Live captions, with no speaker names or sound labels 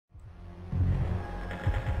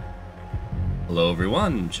Hello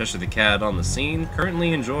everyone, Cheshire the Cat on the scene,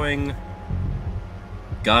 currently enjoying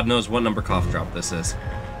God knows what number cough drop this is.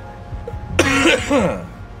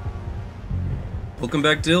 Welcome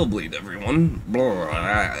back to ILLBLEED, everyone.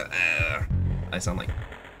 I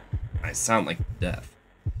sound like death.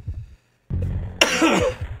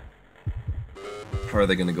 How are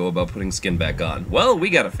they gonna go about putting skin back on? Well, we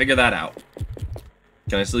gotta figure that out.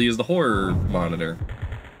 Can I still use the horror monitor?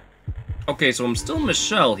 Okay, so I'm still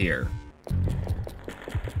Michelle here.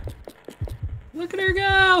 Look at her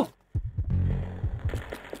go!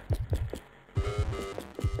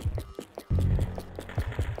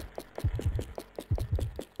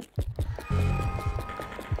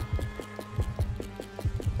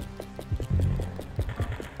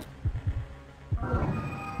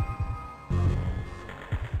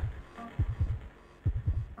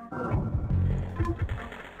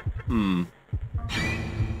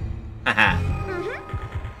 Haha.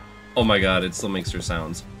 Oh my god, it still makes her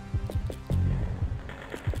sounds.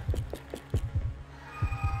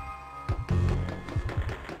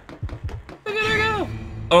 Look at her go!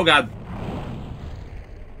 Oh god.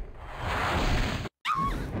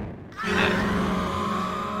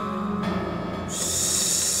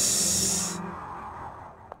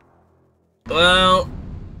 Well,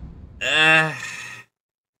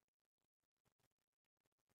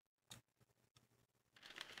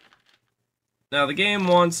 now the game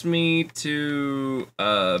wants me to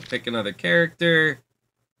pick another character,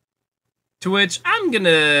 to which I'm gonna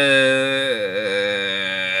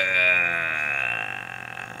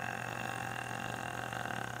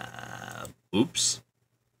oops.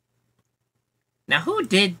 Now who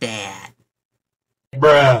did that?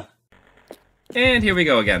 Bruh. And here we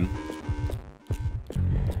go again.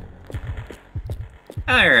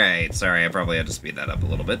 Alright, sorry, I probably had to speed that up a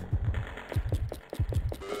little bit.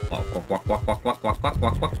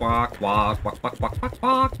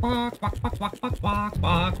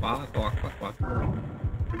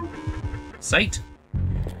 Sight.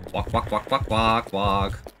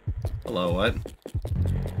 Walk. Hello, what?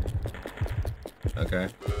 Okay.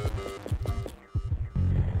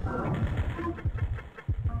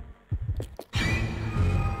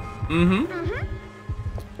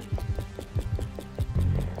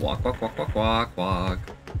 Walk.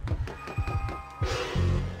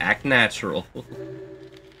 Act natural.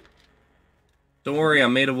 Don't worry,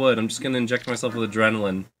 I'm made of wood. I'm just gonna inject myself with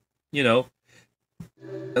adrenaline. You know,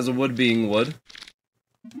 as a wood being would.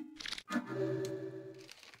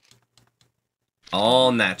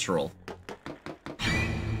 All natural.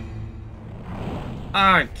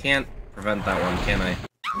 Ah, I can't prevent that one, can I?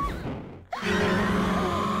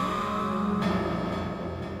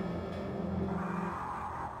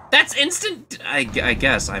 That's instant! I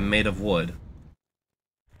guess I'm made of wood.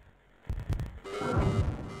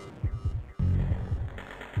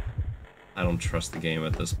 I don't trust the game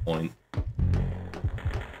at this point.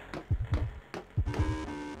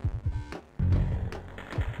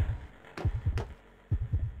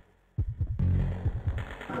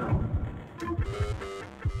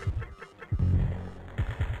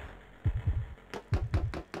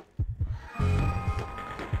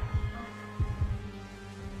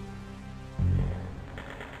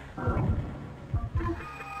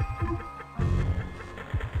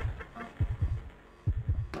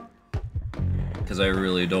 Because I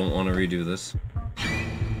really don't want to redo this.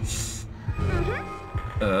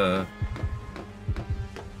 I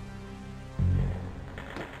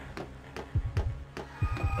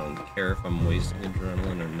don't care if I'm wasting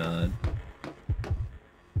adrenaline or not.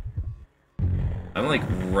 I'm like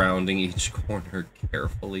rounding each corner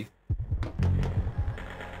carefully.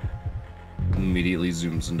 Immediately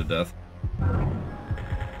zooms into death.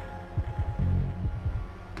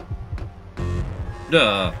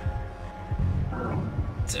 Duh.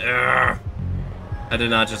 I did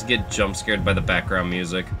not just get jump scared by the background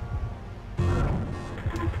music.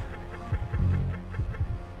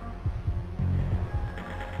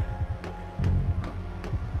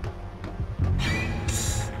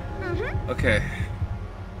 Okay.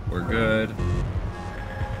 We're good.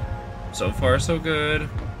 So far, so good.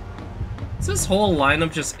 Is this whole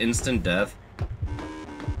lineup just instant death?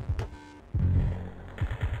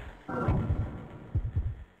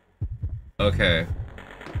 Okay.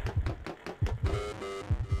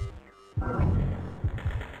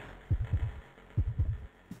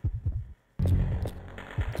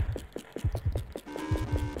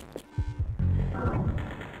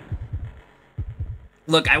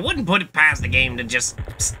 Look, I wouldn't put it past the game to just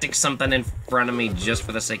stick something in front of me just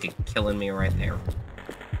for the sake of killing me right there.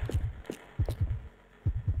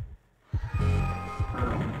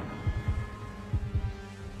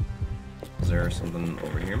 there something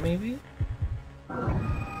over here, maybe?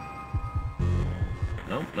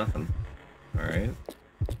 Nope, nothing. Alright.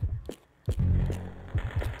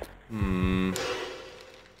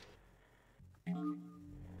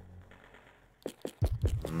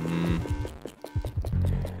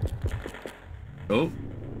 Oh.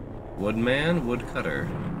 Woodman, woodcutter.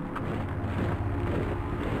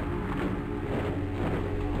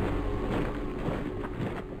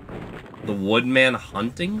 The woodman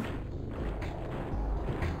hunting?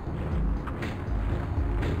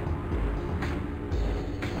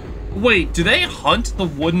 Wait, do they hunt the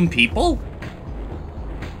wooden people?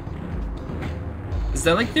 Is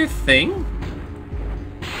that like their thing?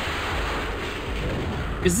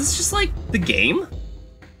 Is this just like the game?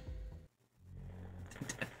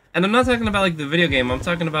 And I'm not talking about like the video game, I'm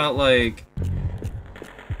talking about like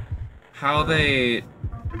how this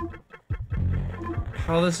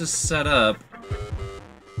is set up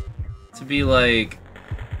to be like,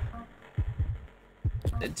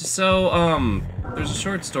 so there's a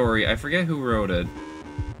short story, I forget who wrote it,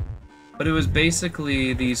 but it was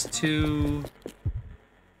basically these two.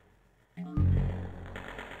 Here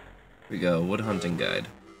we go, wood hunting guide.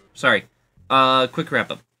 Sorry, quick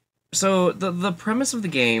wrap up. So the premise of the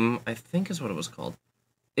game, I think is what it was called,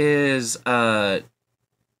 is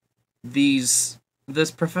this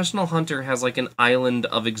professional hunter has like an island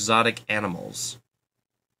of exotic animals,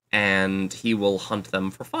 and he will hunt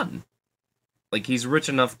them for fun. Like, he's rich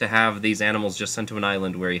enough to have these animals just sent to an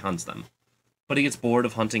island where he hunts them. But he gets bored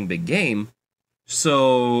of hunting big game,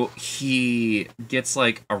 so he gets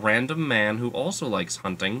like a random man who also likes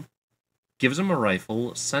hunting, gives him a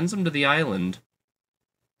rifle, sends him to the island,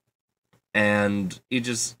 and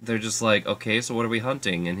they're just like, okay, so what are we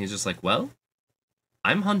hunting? And he's just like, well,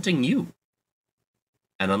 I'm hunting you.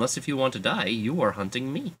 And unless if you want to die, you are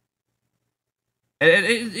hunting me.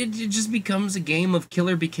 It just becomes a game of kill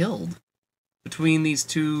or be killed between these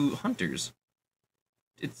two hunters.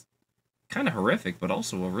 It's kind of horrific, but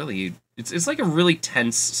also a really... It's like a really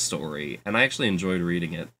tense story, and I actually enjoyed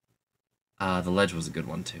reading it. The ledge was a good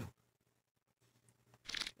one, too.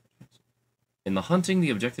 In the hunting,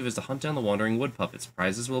 the objective is to hunt down the wandering wood puppets.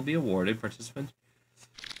 Prizes will be awarded. Participants...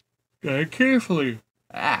 Guide carefully.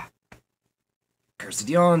 Cursed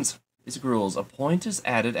yawns. Basic rules. A point is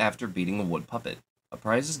added after beating a wood puppet. A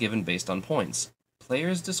prize is given based on points. Player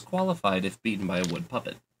is disqualified if beaten by a wood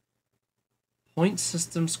puppet. Point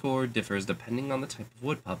system score differs depending on the type of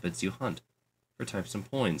wood puppets you hunt. For types and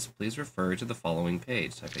points, please refer to the following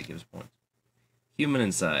page. Type A gives points. Human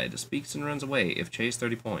inside. Speaks and runs away. If chased,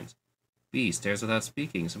 30 points. B. Stares without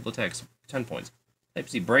speaking. Simple text. 10 points. Type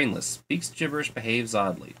C. Brainless. Speaks gibberish. Behaves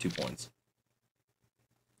oddly. 2 points.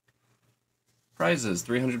 Prizes.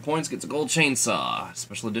 300 points. Gets a gold chainsaw.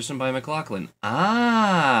 Special edition by McLaughlin.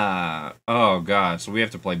 Ah! Oh, God. So we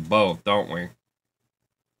have to play both, don't we?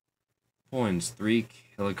 Points. 3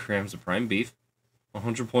 kilograms of prime beef.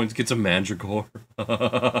 100 points. Gets a mandragore.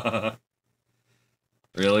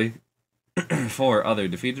 Really? 4. Other.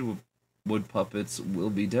 Defeated wood puppets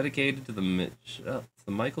will be dedicated to the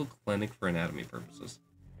Michael Clinic for anatomy purposes.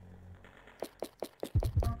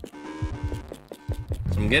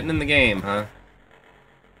 So I'm getting in the game, huh?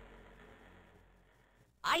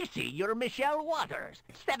 I see you're Michelle Waters,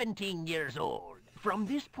 17 years old. From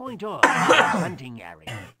this point on, hunting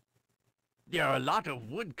area. There are a lot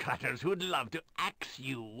of woodcutters who'd love to axe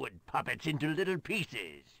you wood puppets into little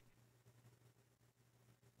pieces.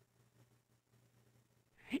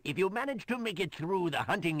 If you manage to make it through the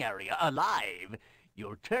hunting area alive,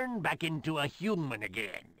 you'll turn back into a human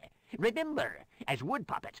again. Remember, as wood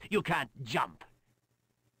puppets, you can't jump.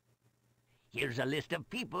 Here's a list of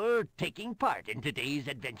people taking part in today's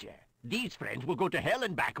adventure. These friends will go to hell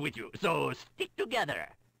and back with you, so stick together.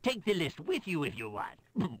 Take the list with you if you want.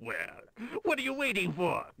 Well, what are you waiting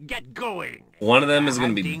for? Get going. One of them is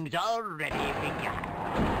going to be Hunting's already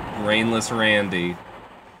begun. Brainless Randy.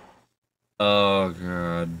 Oh,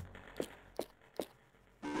 God.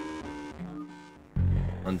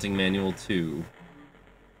 Hunting Manual 2.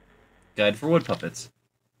 Guide for wood puppets.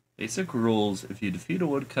 Basic rules. If you defeat a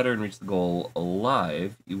woodcutter and reach the goal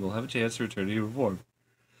alive, you will have a chance to return to your form.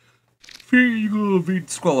 You will be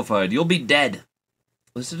disqualified. You'll be dead.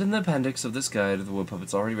 Listed in the appendix of this guide are the wood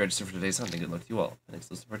puppets already registered for today's hunting. Good luck to you all. Appendix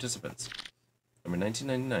list of participants. Number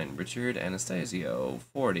 1999, Richard Anastasio,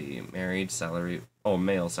 40, male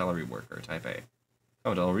salary worker, type A.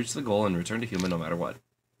 Comment, I'll reach the goal and return to human no matter what.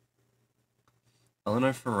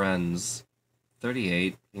 Eleanor Ferenz,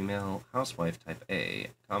 38, female housewife, type A.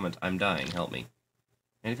 Comment, I'm dying, help me.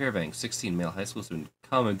 Andy Fairbanks, 16, male high school student.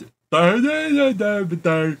 Comment,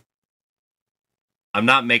 I'm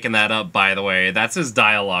not making that up, by the way. That's his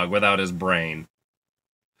dialogue without his brain.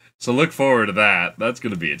 So look forward to that. That's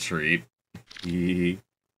gonna be a treat.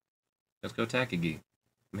 Let's go Takagi.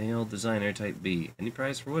 Male designer type B. Any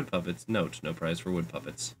prize for wood puppets? Note, no prize for wood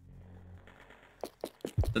puppets.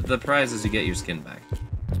 The prize is you get your skin back.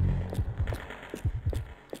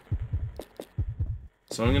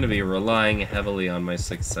 So I'm gonna be relying heavily on my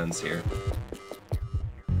sixth sense here.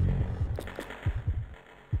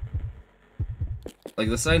 Like,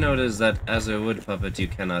 the side note is that as a wood puppet, you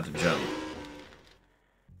cannot jump.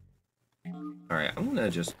 Alright, I'm gonna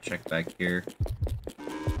just check back here.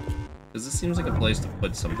 Because this seems like a place to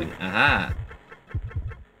put something. Aha!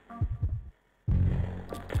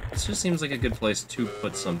 This just seems like a good place to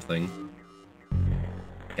put something.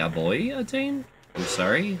 Gaboy attained? I'm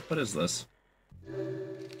sorry? What is this?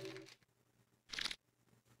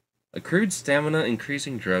 A crude stamina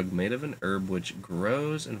increasing drug made of an herb which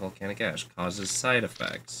grows in volcanic ash. Causes side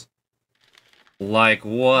effects. Like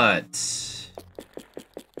what?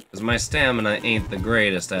 Because my stamina ain't the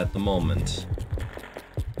greatest at the moment.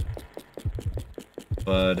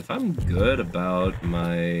 But if I'm good about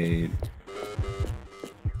my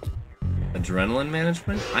adrenaline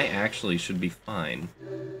management, I actually should be fine.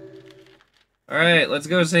 Alright, let's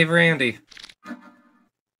go save Randy.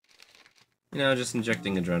 You know, just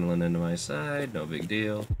injecting adrenaline into my side, no big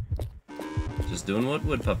deal. Just doing what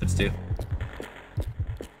wood puppets do.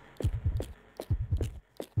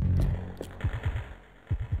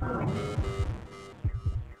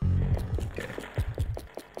 Okay.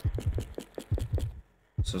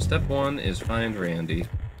 So step one is find Randy.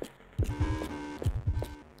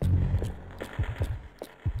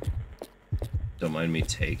 Don't mind me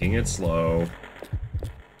taking it slow.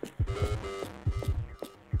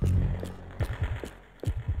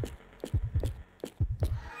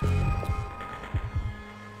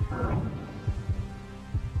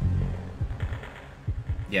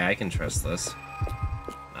 Yeah, I can trust this.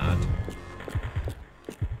 Not.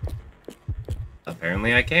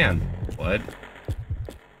 Apparently I can. What?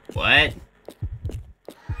 What?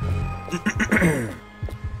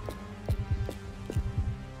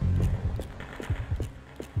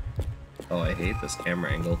 Oh, I hate this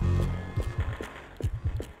camera angle.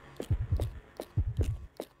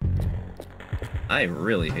 I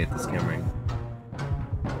really hate this camera angle.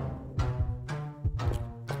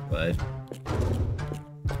 What?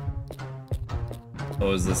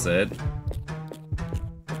 Oh, is this it?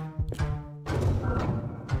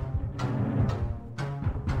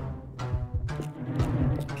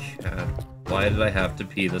 God, why did I have to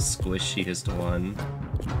pee the squishiest one?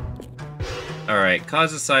 Alright,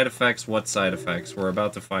 causes side effects. What side effects? We're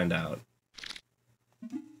about to find out.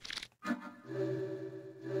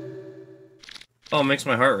 Oh, it makes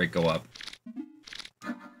my heart rate go up.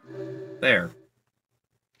 There.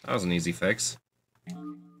 That was an easy fix.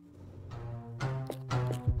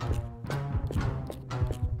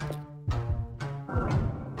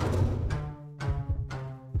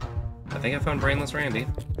 I think I found Brainless Randy.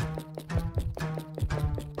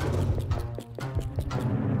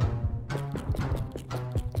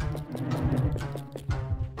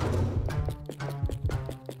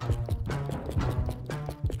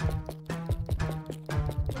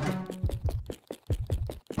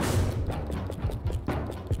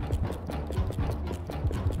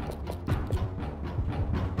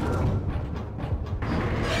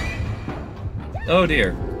 Oh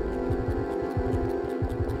dear.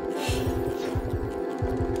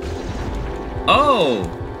 Oh!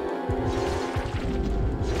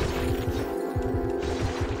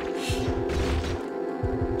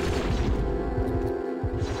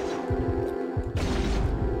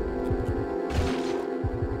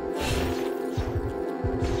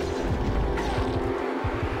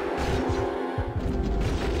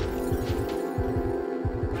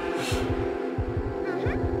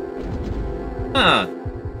 Huh.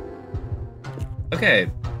 Okay.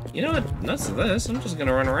 You know what? Nuts to this. I'm just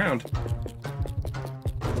gonna run around.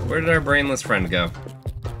 Where did our brainless friend go?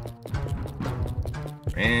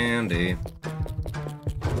 Randy.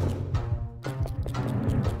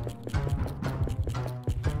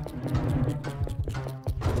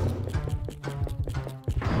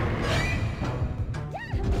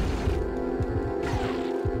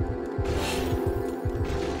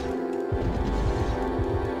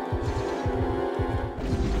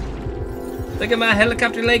 Look at my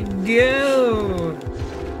helicopter leg go!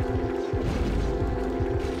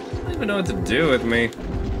 I don't even know what to do with me.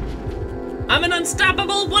 I'm an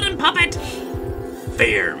unstoppable wooden puppet!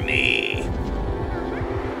 Fear me!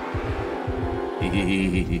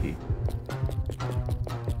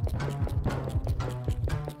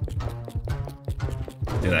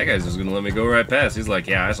 Dude, that guy's just gonna let me go right past. He's like,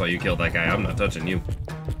 yeah, I saw you kill that guy. I'm not touching you.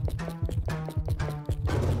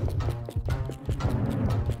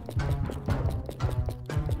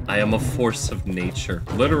 I am a force of nature.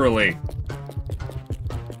 Literally.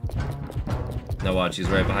 Now watch, he's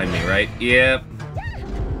right behind me, right? Yep.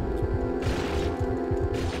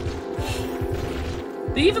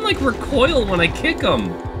 They even, like, recoil when I kick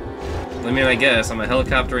them. I mean, I guess. I'm a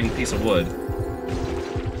helicoptering piece of wood.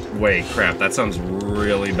 Wait, crap. That sounds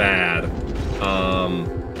really bad.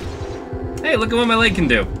 Hey, look at what my leg can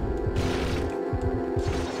do.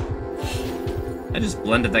 I just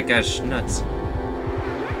blended that guy's nuts.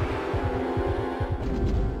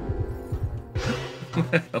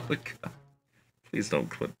 Helicopter. Please don't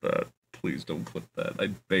clip that. Please don't clip that. I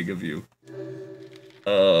beg of you.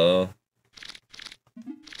 Hey,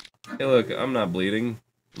 look, I'm not bleeding.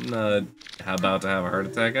 I'm not about to have a heart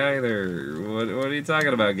attack either. What are you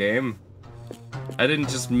talking about, game? I didn't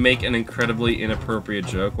just make an incredibly inappropriate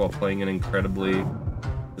joke while playing an incredibly...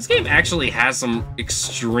 This game actually has some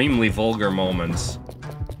extremely vulgar moments.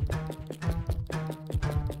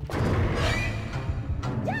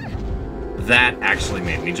 That actually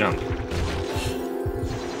made me jump.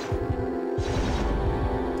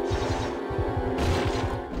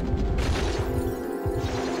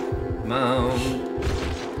 Mom.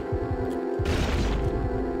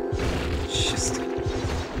 Just...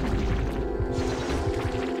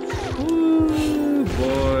 Ooh,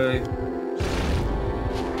 boy.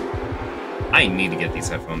 I need to get these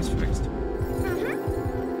headphones fixed.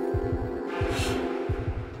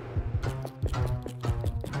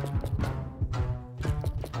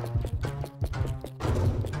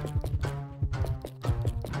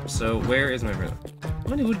 So, where is my brother?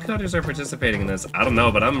 How many woodcutters are participating in this? I don't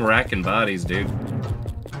know, but I'm racking bodies, dude.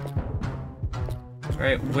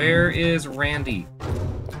 Alright, where is Randy?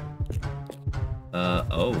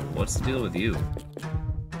 Oh, what's the deal with you?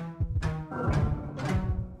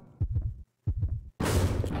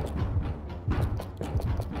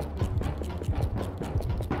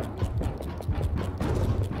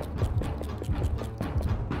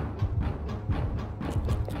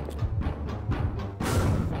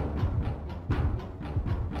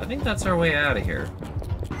 I think that's our way out of here.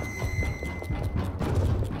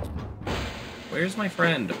 Where's my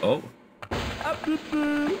friend? Oh.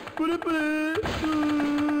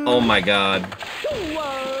 Oh my god.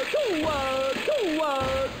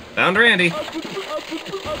 Found Randy.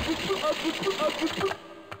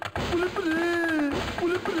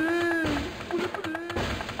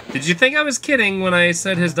 Did you think I was kidding when I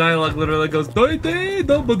said his dialogue literally goes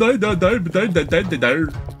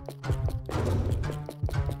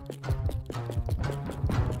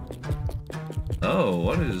Oh,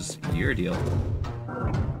 what is your deal?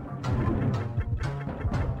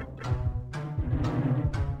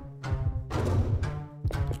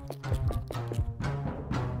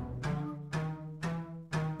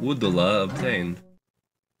 Woodala obtained.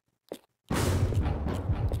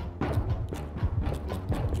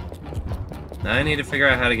 Now I need to figure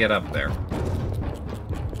out how to get up there.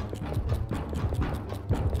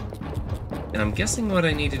 And I'm guessing what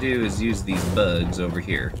I need to do is use these bugs over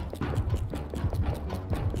here.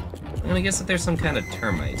 I'm gonna guess that there's some kind of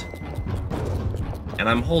termite. And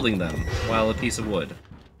I'm holding them while a piece of wood.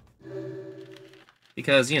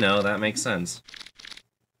 Because, you know, that makes sense.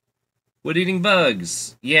 Wood-eating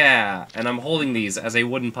bugs! Yeah, and I'm holding these as a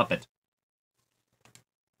wooden puppet.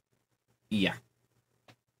 Yeah.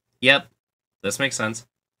 Yep, this makes sense.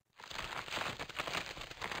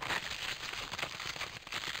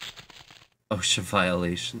 OSHA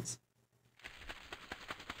violations.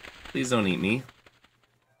 Please don't eat me.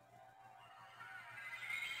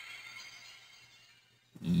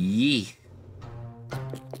 Yee.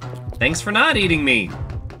 Thanks for not eating me!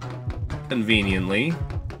 Conveniently.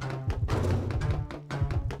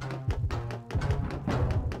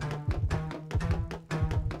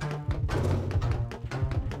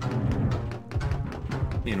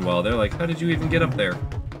 Meanwhile, they're like, how did you even get up there?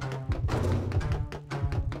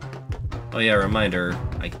 Oh yeah, reminder,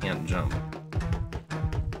 I can't jump.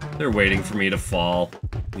 They're waiting for me to fall.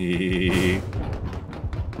 I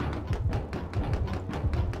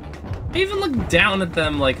even look down at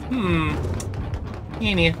them like,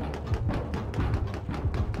 yeah.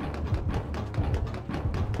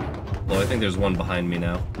 Well, I think there's one behind me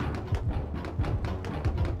now.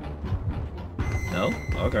 No?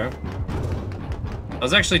 Okay. I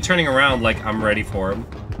was actually turning around like I'm ready for him.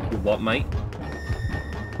 What might?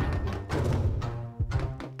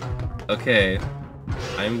 Okay.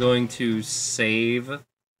 I'm going to save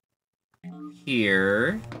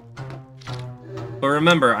here. But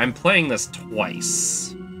remember, I'm playing this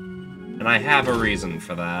twice. And I have a reason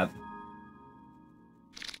for that.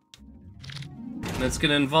 And it's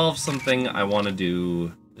gonna involve something I want to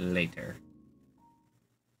do later.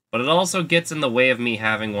 But it also gets in the way of me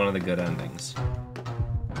having one of the good endings.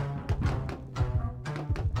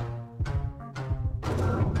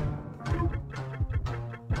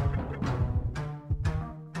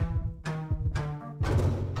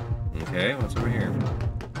 Okay, what's over here?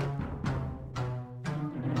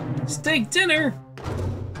 Steak dinner!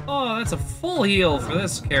 Oh, that's a full heal for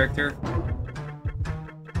this character.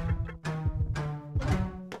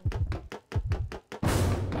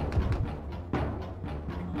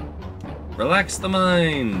 Relax the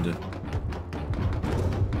mind.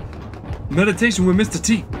 Meditation with Mr.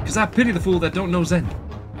 T, because I pity the fool that don't know Zen.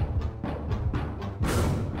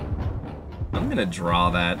 I'm gonna draw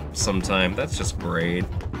that sometime. That's just great.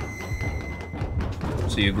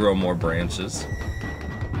 So you grow more branches.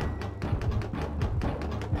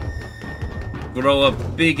 Grow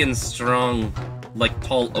up big and strong, like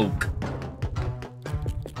tall oak.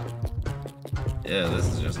 Yeah, this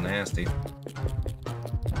is just nasty.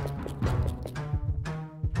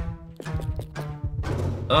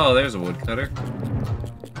 Oh, there's a woodcutter.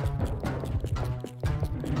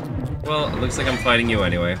 Well, it looks like I'm fighting you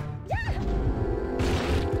anyway.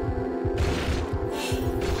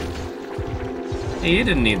 Hey, you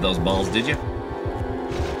didn't need those balls, did you?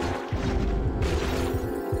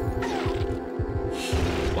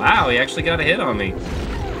 Wow, he actually got a hit on me.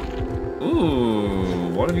 Ooh,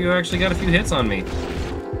 one of you actually got a few hits on me.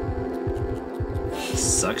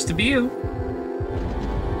 Sucks to be you.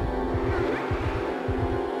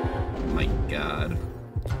 My God.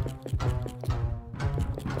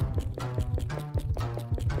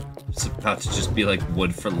 It's about to just be like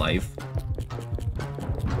wood for life.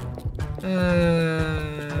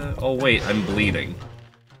 Oh wait, I'm bleeding.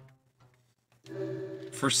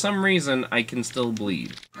 For some reason, I can still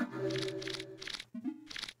bleed.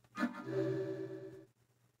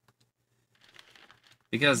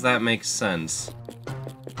 Because that makes sense.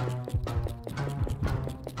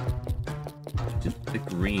 The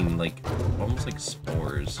green, like, almost like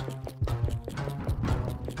spores.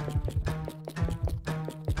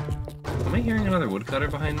 Am I hearing another woodcutter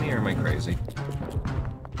behind me, or am I crazy?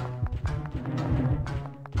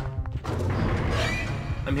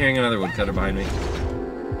 I'm hearing another woodcutter behind me.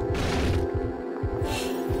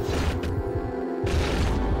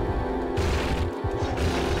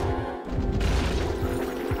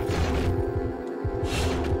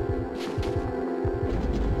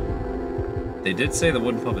 They did say the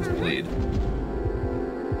wooden puppets bleed.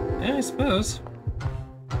 Yeah, I suppose.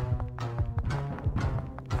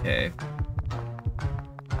 Okay.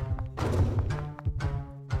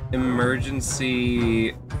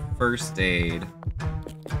 Emergency first aid.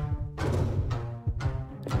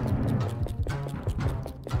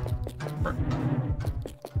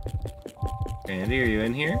 Randy, are you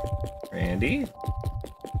in here? Randy?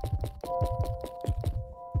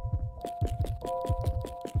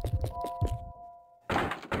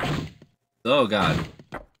 Oh God.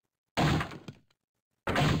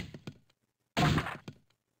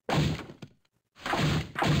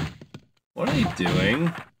 What are they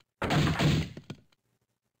doing?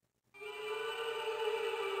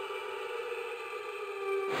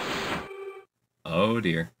 Oh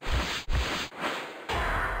dear.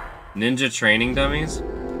 Ninja training dummies?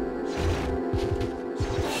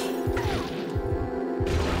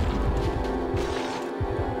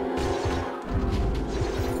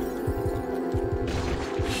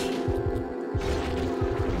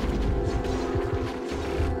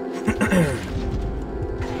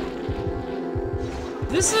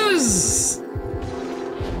 This is...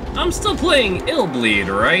 I'm still playing ILLBLEED,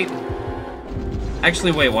 right?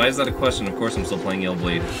 Actually, wait, why is that a question? Of course I'm still playing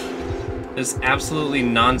ILLBLEED. This absolutely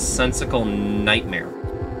nonsensical nightmare.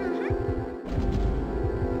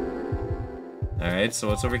 Alright, so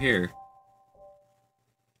what's over here?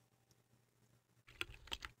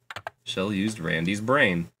 Shell used Randy's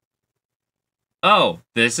brain. Oh,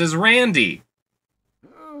 this is Randy!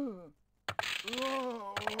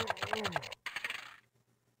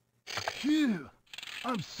 Phew,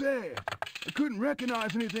 I'm sad. I couldn't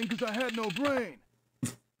recognize anything because I had no brain.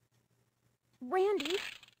 Randy?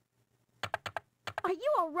 Are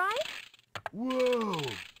you alright? Whoa!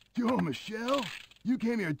 Yo, Michelle, you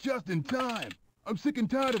came here just in time. I'm sick and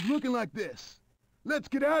tired of looking like this. Let's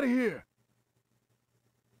get out of here.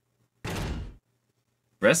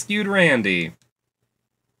 Rescued Randy.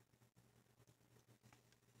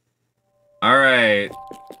 Alright.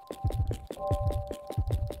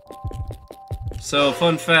 So,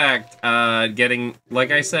 fun fact,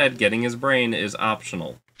 like I said, getting his brain is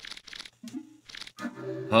optional.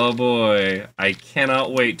 Oh boy, I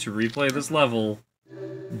cannot wait to replay this level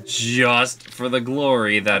just for the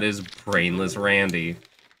glory that is Brainless Randy.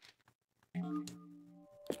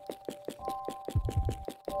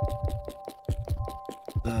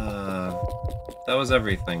 That was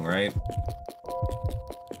everything, right?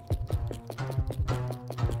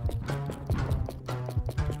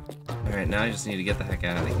 Alright, now I just need to get the heck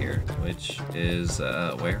out of here, which is,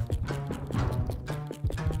 where?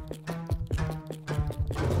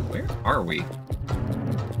 Where are we?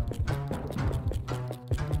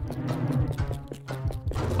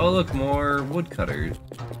 Oh, look, more woodcutter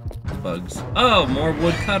bugs. Oh, more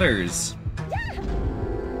woodcutters!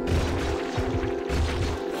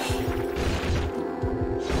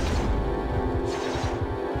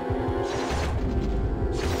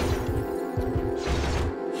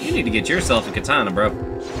 You need to get yourself a katana, bro.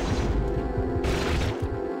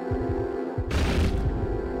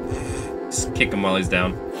 Just kick him while he's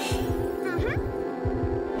down.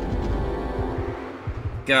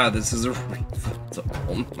 God, this is a refill to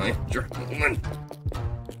all my adrenaline.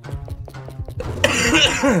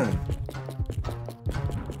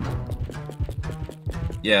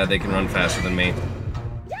 Yeah, they can run faster than me.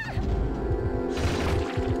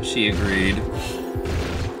 She agreed.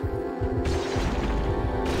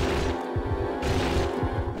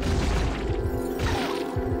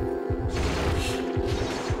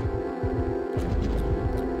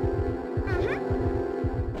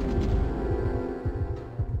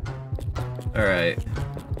 Alright.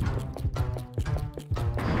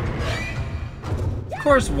 Of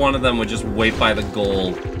course one of them would just wait by the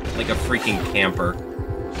goal like a freaking camper.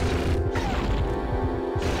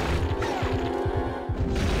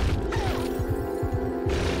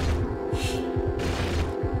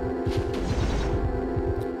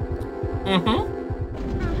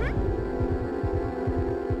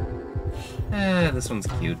 This one's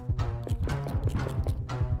cute.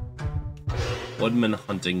 Woodman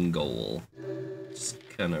hunting goal. Just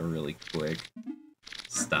kind of really quick.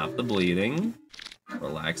 Stop the bleeding.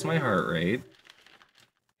 Relax my heart rate.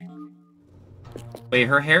 Wait,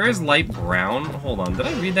 her hair is light brown? Hold on, did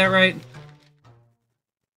I read that right?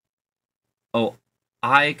 Oh,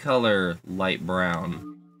 eye color light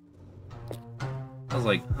brown. I was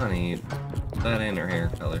like, honey, that ain't her hair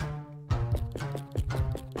color.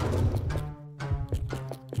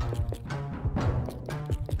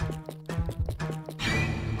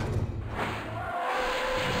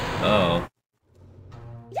 Oh.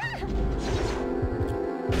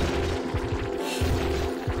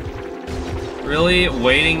 Really?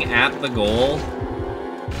 Waiting at the goal?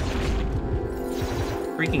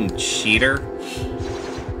 Freaking cheater.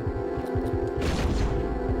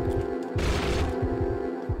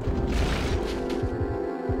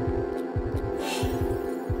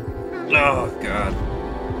 Oh, God.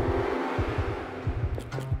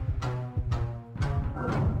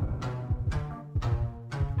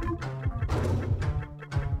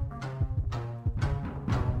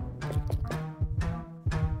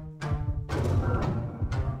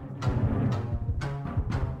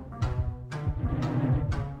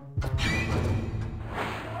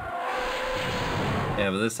 Yeah,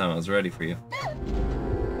 but this time I was ready for you.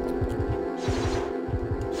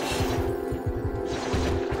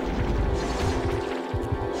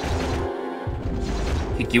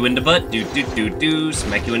 Kick you in the butt, do do do do.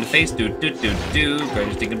 Smack you in the face, do do do do. Grab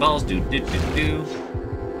your stinking balls, do do do do.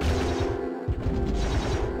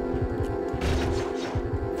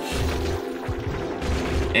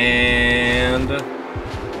 And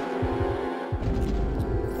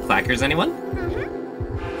clackers, anyone?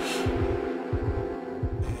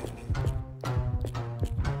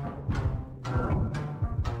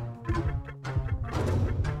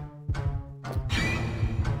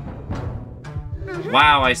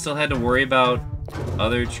 Wow, I still had to worry about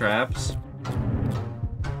other traps?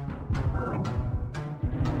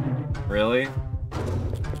 Really?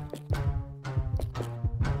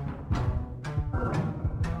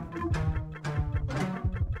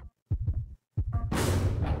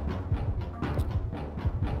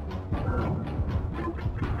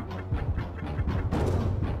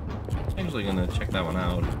 Actually gonna check that one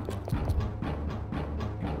out.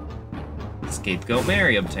 Scapegoat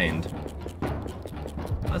Mary obtained.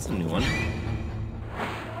 That's a new one.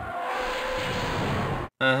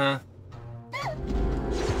 Uh-huh.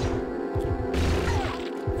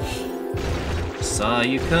 Saw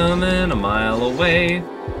you coming a mile away.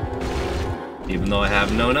 Even though I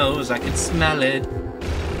have no nose, I could smell it.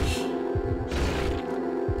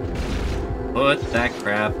 Put that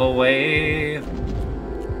crap away.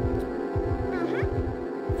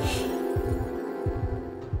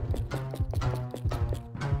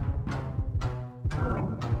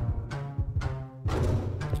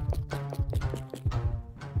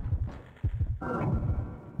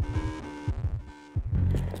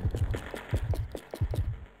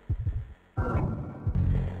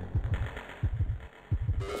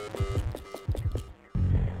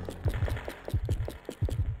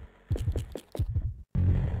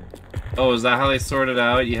 Oh, is that how they sort it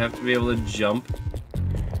out? You have to be able to jump?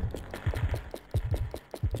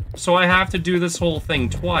 So I have to do this whole thing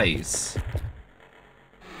twice.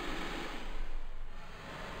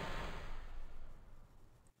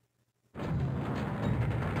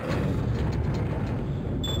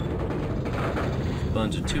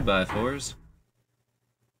 Bunch of 2x4s.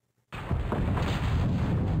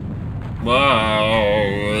 Whoa.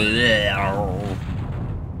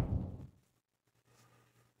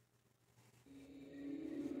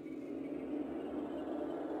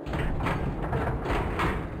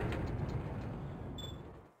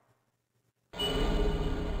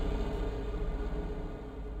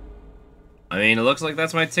 I mean, it looks like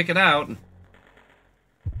that's my ticket out.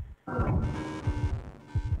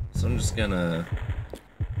 So I'm just gonna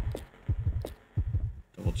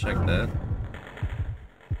double check that.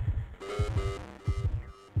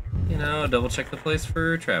 You know, double check the place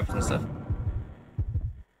for traps and stuff.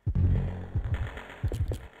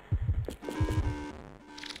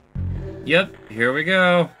 Yep, here we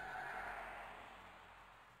go.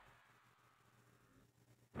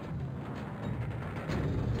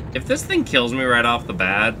 If this thing kills me right off the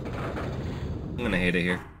bat, I'm gonna hate it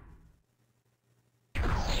here.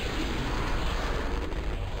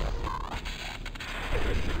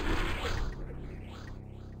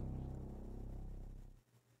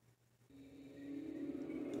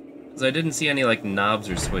 Because I didn't see any, like, knobs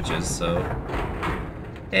or switches, so...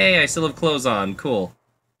 Hey, I still have clothes on. Cool.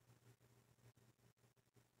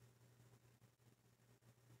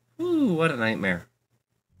 Ooh, what a nightmare.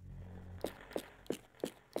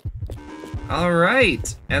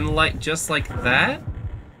 Alright, and just like that,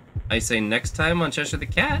 I say next time on Cheshire the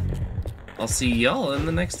Cat, I'll see y'all in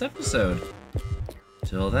the next episode.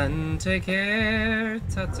 Till then, take care,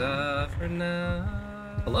 ta-ta for now.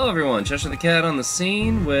 Hello everyone, Cheshire the Cat on the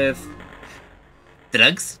scene with...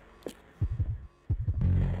 drugs?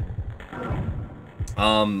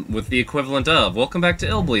 With the equivalent of, welcome back to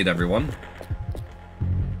ILLBLEED, everyone.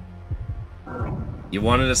 You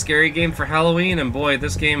wanted a scary game for Halloween, and boy,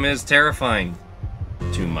 this game is terrifying.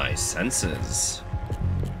 To my senses.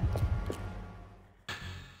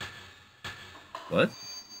 What?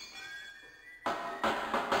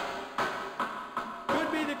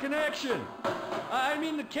 Could be the connection. I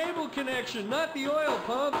mean the cable connection, not the oil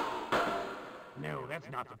pump. No, that's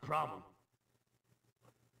not the problem.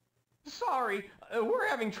 Sorry, we're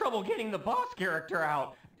having trouble getting the boss character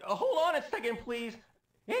out. Hold on a second, please.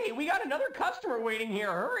 Hey, we got another customer waiting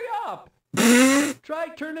here. Hurry up. Try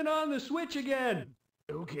turning on the switch again.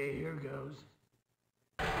 Okay, here goes.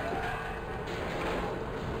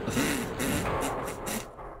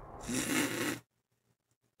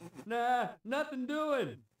 Nah, nothing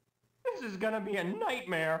doing. This is gonna be a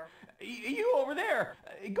nightmare. You over there,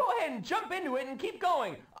 go ahead and jump into it and keep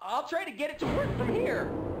going. I'll try to get it to work from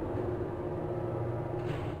here.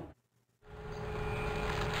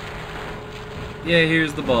 Yeah,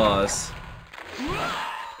 here's the boss.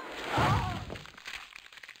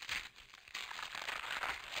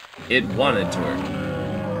 It wanted to work.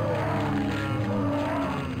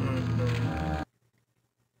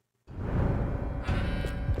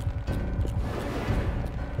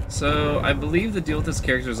 So, I believe the deal with this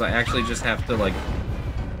character is I actually just have to, like,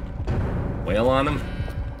 wail on him.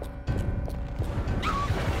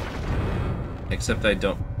 Except I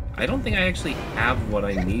don't think I actually have what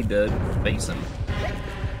I need to face him.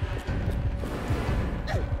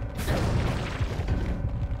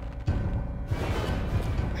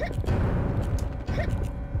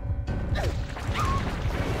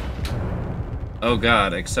 Oh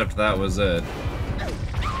god, except that was it.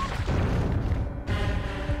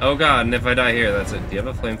 Oh god, and if I die here, that's it. Do you have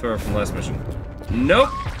a flamethrower from last mission? Nope!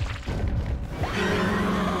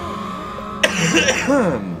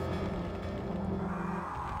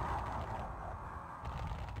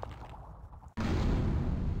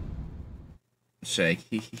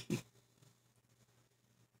 Shaky.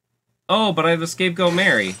 Oh, but I have the scapegoat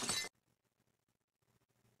Mary.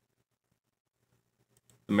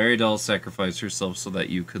 The Mary doll sacrificed herself so that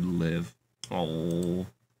you could live. Oh.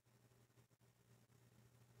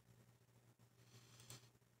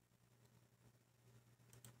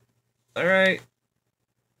 Alright.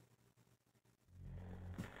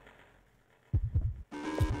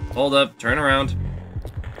 Hold up, turn around.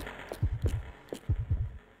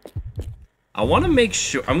 I want to make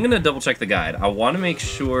sure, I'm gonna double check the guide. I want to make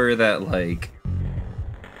sure that, like,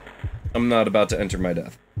 I'm not about to enter my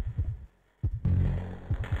death.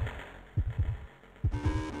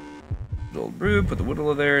 Old brew, put the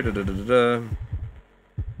whittle there, da da da da da.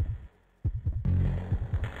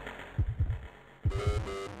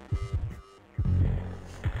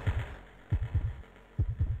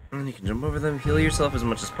 And you can jump over them, heal yourself as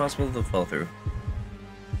much as possible, they'll fall through.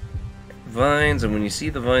 Vines, and when you see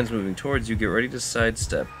the vines moving towards you, get ready to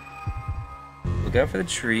sidestep. Look out for the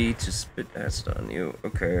tree to spit acid on you.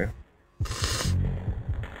 Okay.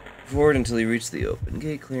 Forward until you reach the open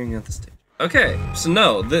gate, clearing out the stage. Okay, so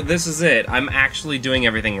no, this is it. I'm actually doing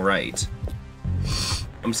everything right.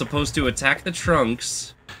 I'm supposed to attack the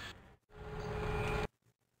trunks.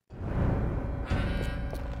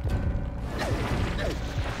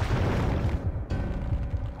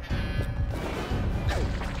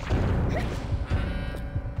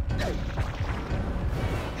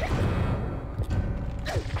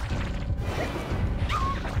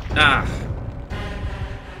 Ah.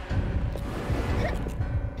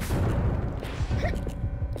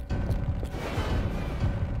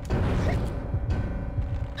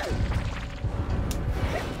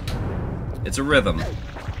 It's a rhythm.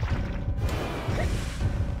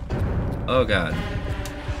 Oh god.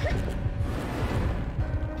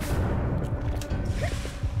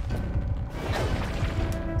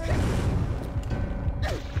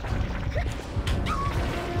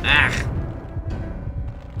 Ah.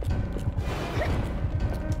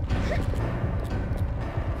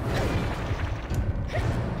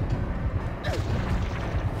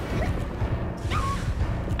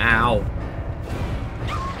 Ow.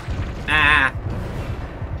 Ah.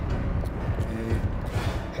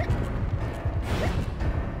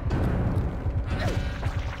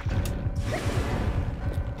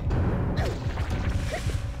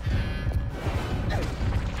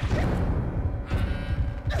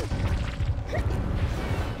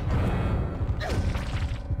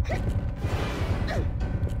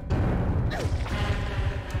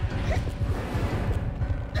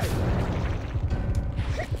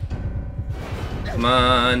 Come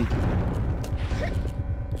on.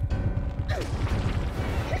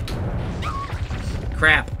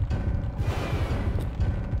 Crap.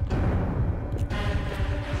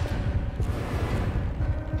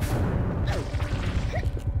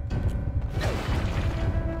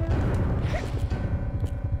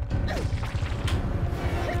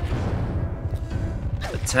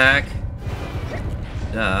 Attack.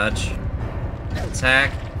 Dodge.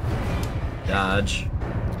 Attack. Dodge.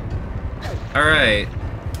 Alright.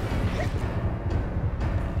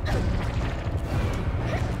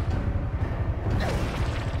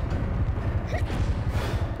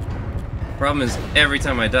 Problem is, every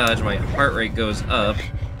time I dodge, my heart rate goes up.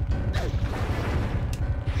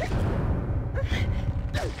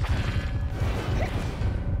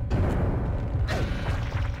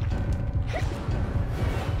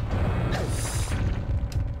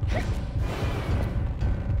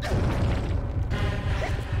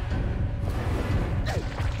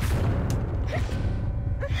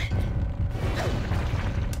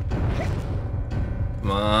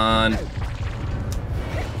 Come on.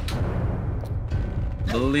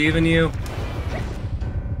 Believe in you.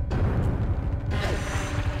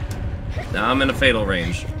 Now I'm in a fatal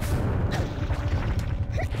range.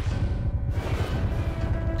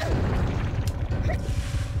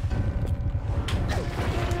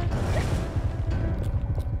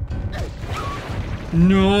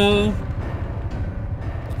 No.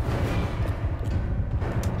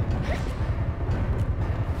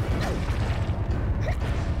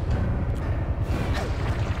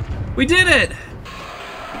 We did it!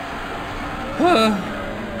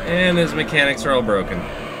 And his mechanics are all broken.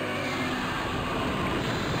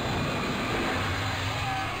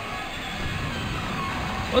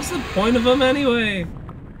 What's the point of him anyway?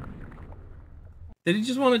 Did he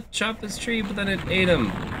just want to chop this tree, but then it ate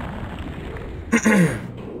him?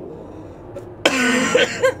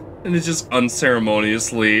 And it just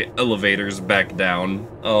unceremoniously elevators back down.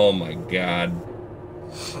 Oh my god.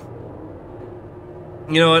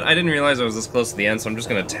 You know what? I didn't realize I was this close to the end, so I'm just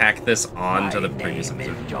gonna tack this on to the previous My name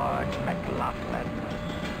episode. is George McLaughlin.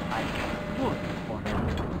 I can work for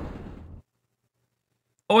you.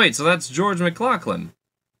 Oh wait, so that's George McLaughlin.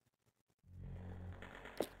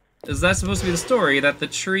 Is that supposed to be the story, that the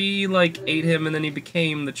tree, like, ate him and then he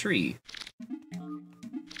became the tree?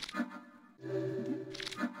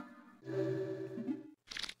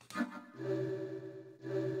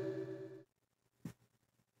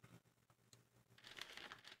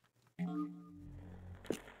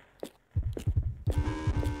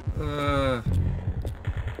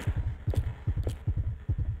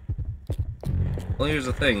 Well, here's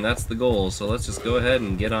the thing. That's the goal, so let's just go ahead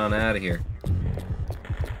and get on out of here.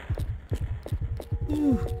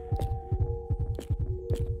 Whew.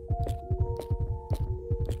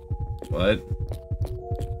 What?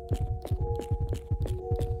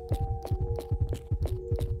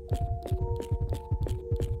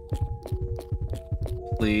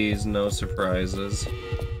 Please, no surprises.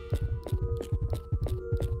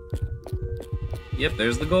 Yep,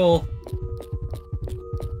 there's the goal.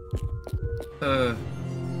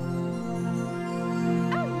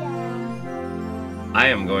 I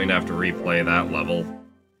am going to have to replay that level.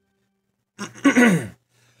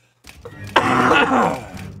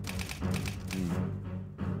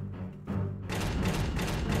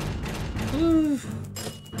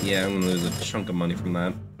 Yeah, I'm gonna lose a chunk of money from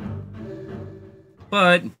that.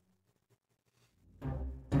 But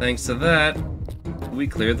thanks to that, we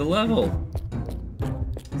cleared the level.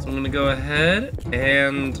 So I'm gonna go ahead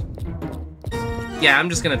and... yeah, I'm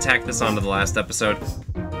just gonna tack this onto the last episode.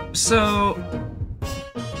 So,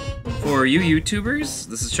 for you YouTubers,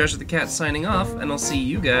 this is Xeshire the Cat signing off, and I'll see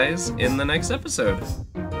you guys in the next episode.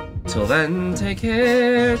 Till then, take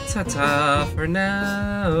care, ta-ta for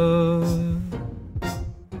now.